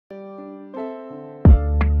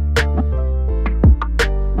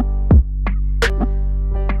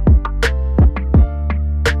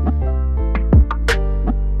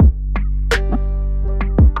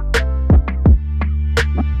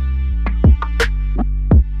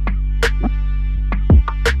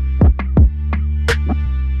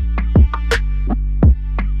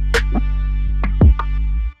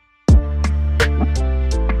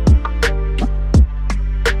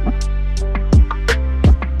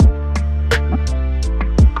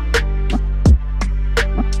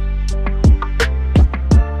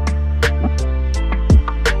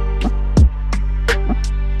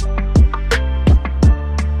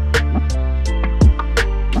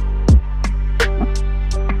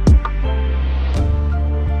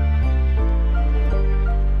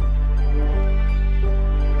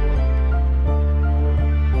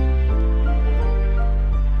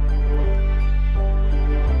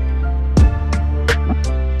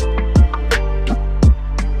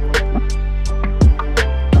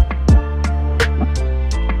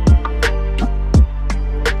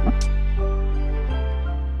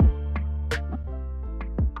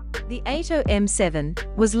AITO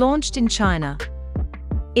M7 was launched in China.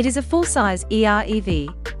 It is a full-size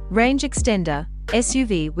EREV, range extender,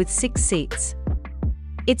 SUV with 6 seats.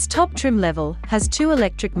 Its top trim level has 2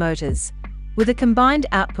 electric motors, with a combined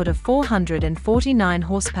output of 449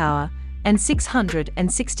 horsepower and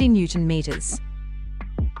 660 Nm.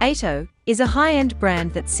 AITO is a high-end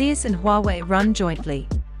brand that Seat and Huawei run jointly.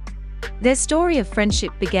 Their story of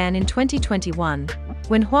friendship began in 2021,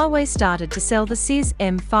 when Huawei started to sell the Seat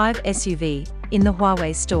M5 SUV in the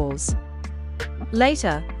Huawei stores.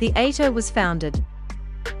 Later, the AITO was founded.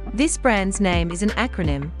 This brand's name is an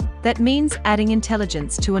acronym that means adding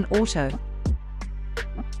intelligence to an auto.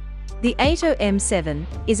 The AITO M7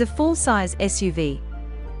 is a full-size SUV.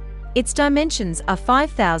 Its dimensions are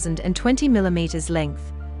 5,020 mm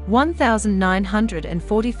length,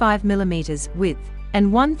 1,945 mm width,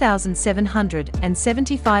 and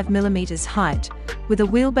 1,775 mm height, with a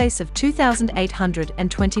wheelbase of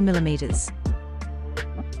 2,820 mm.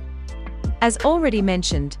 As already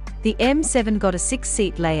mentioned, the M7 got a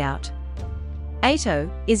 6-seat layout. AITO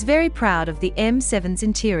is very proud of the M7's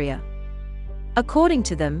interior. According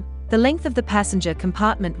to them, the length of the passenger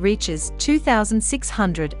compartment reaches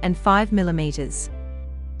 2,605 mm.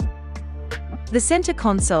 The center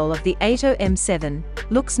console of the AITO M7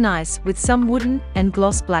 looks nice with some wooden and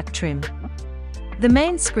gloss black trim. The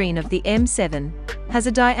main screen of the M7 has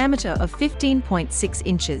a diameter of 15.6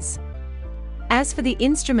 inches. As for the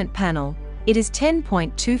instrument panel, it is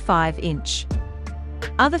 10.25 inch.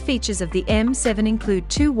 Other features of the M7 include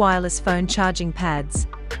 2 wireless phone charging pads,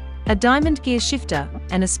 a diamond gear shifter,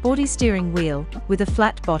 and a sporty steering wheel with a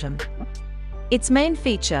flat bottom. Its main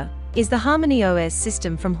feature is the Harmony OS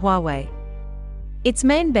system from Huawei. Its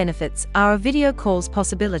main benefits are a video calls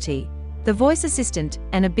possibility, the voice assistant,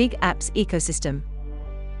 and a big apps ecosystem.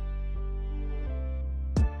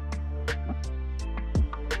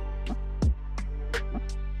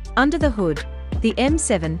 Under the hood, the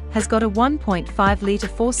M7 has got a 1.5-litre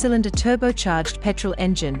 4-cylinder turbocharged petrol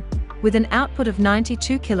engine with an output of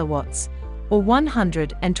 92 kilowatts, or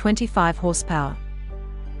 125 horsepower.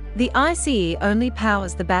 The ICE only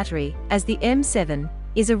powers the battery, as the M7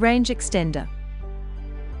 is a range extender.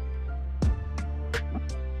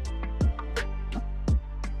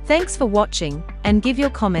 Thanks for watching, and give your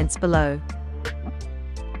comments below.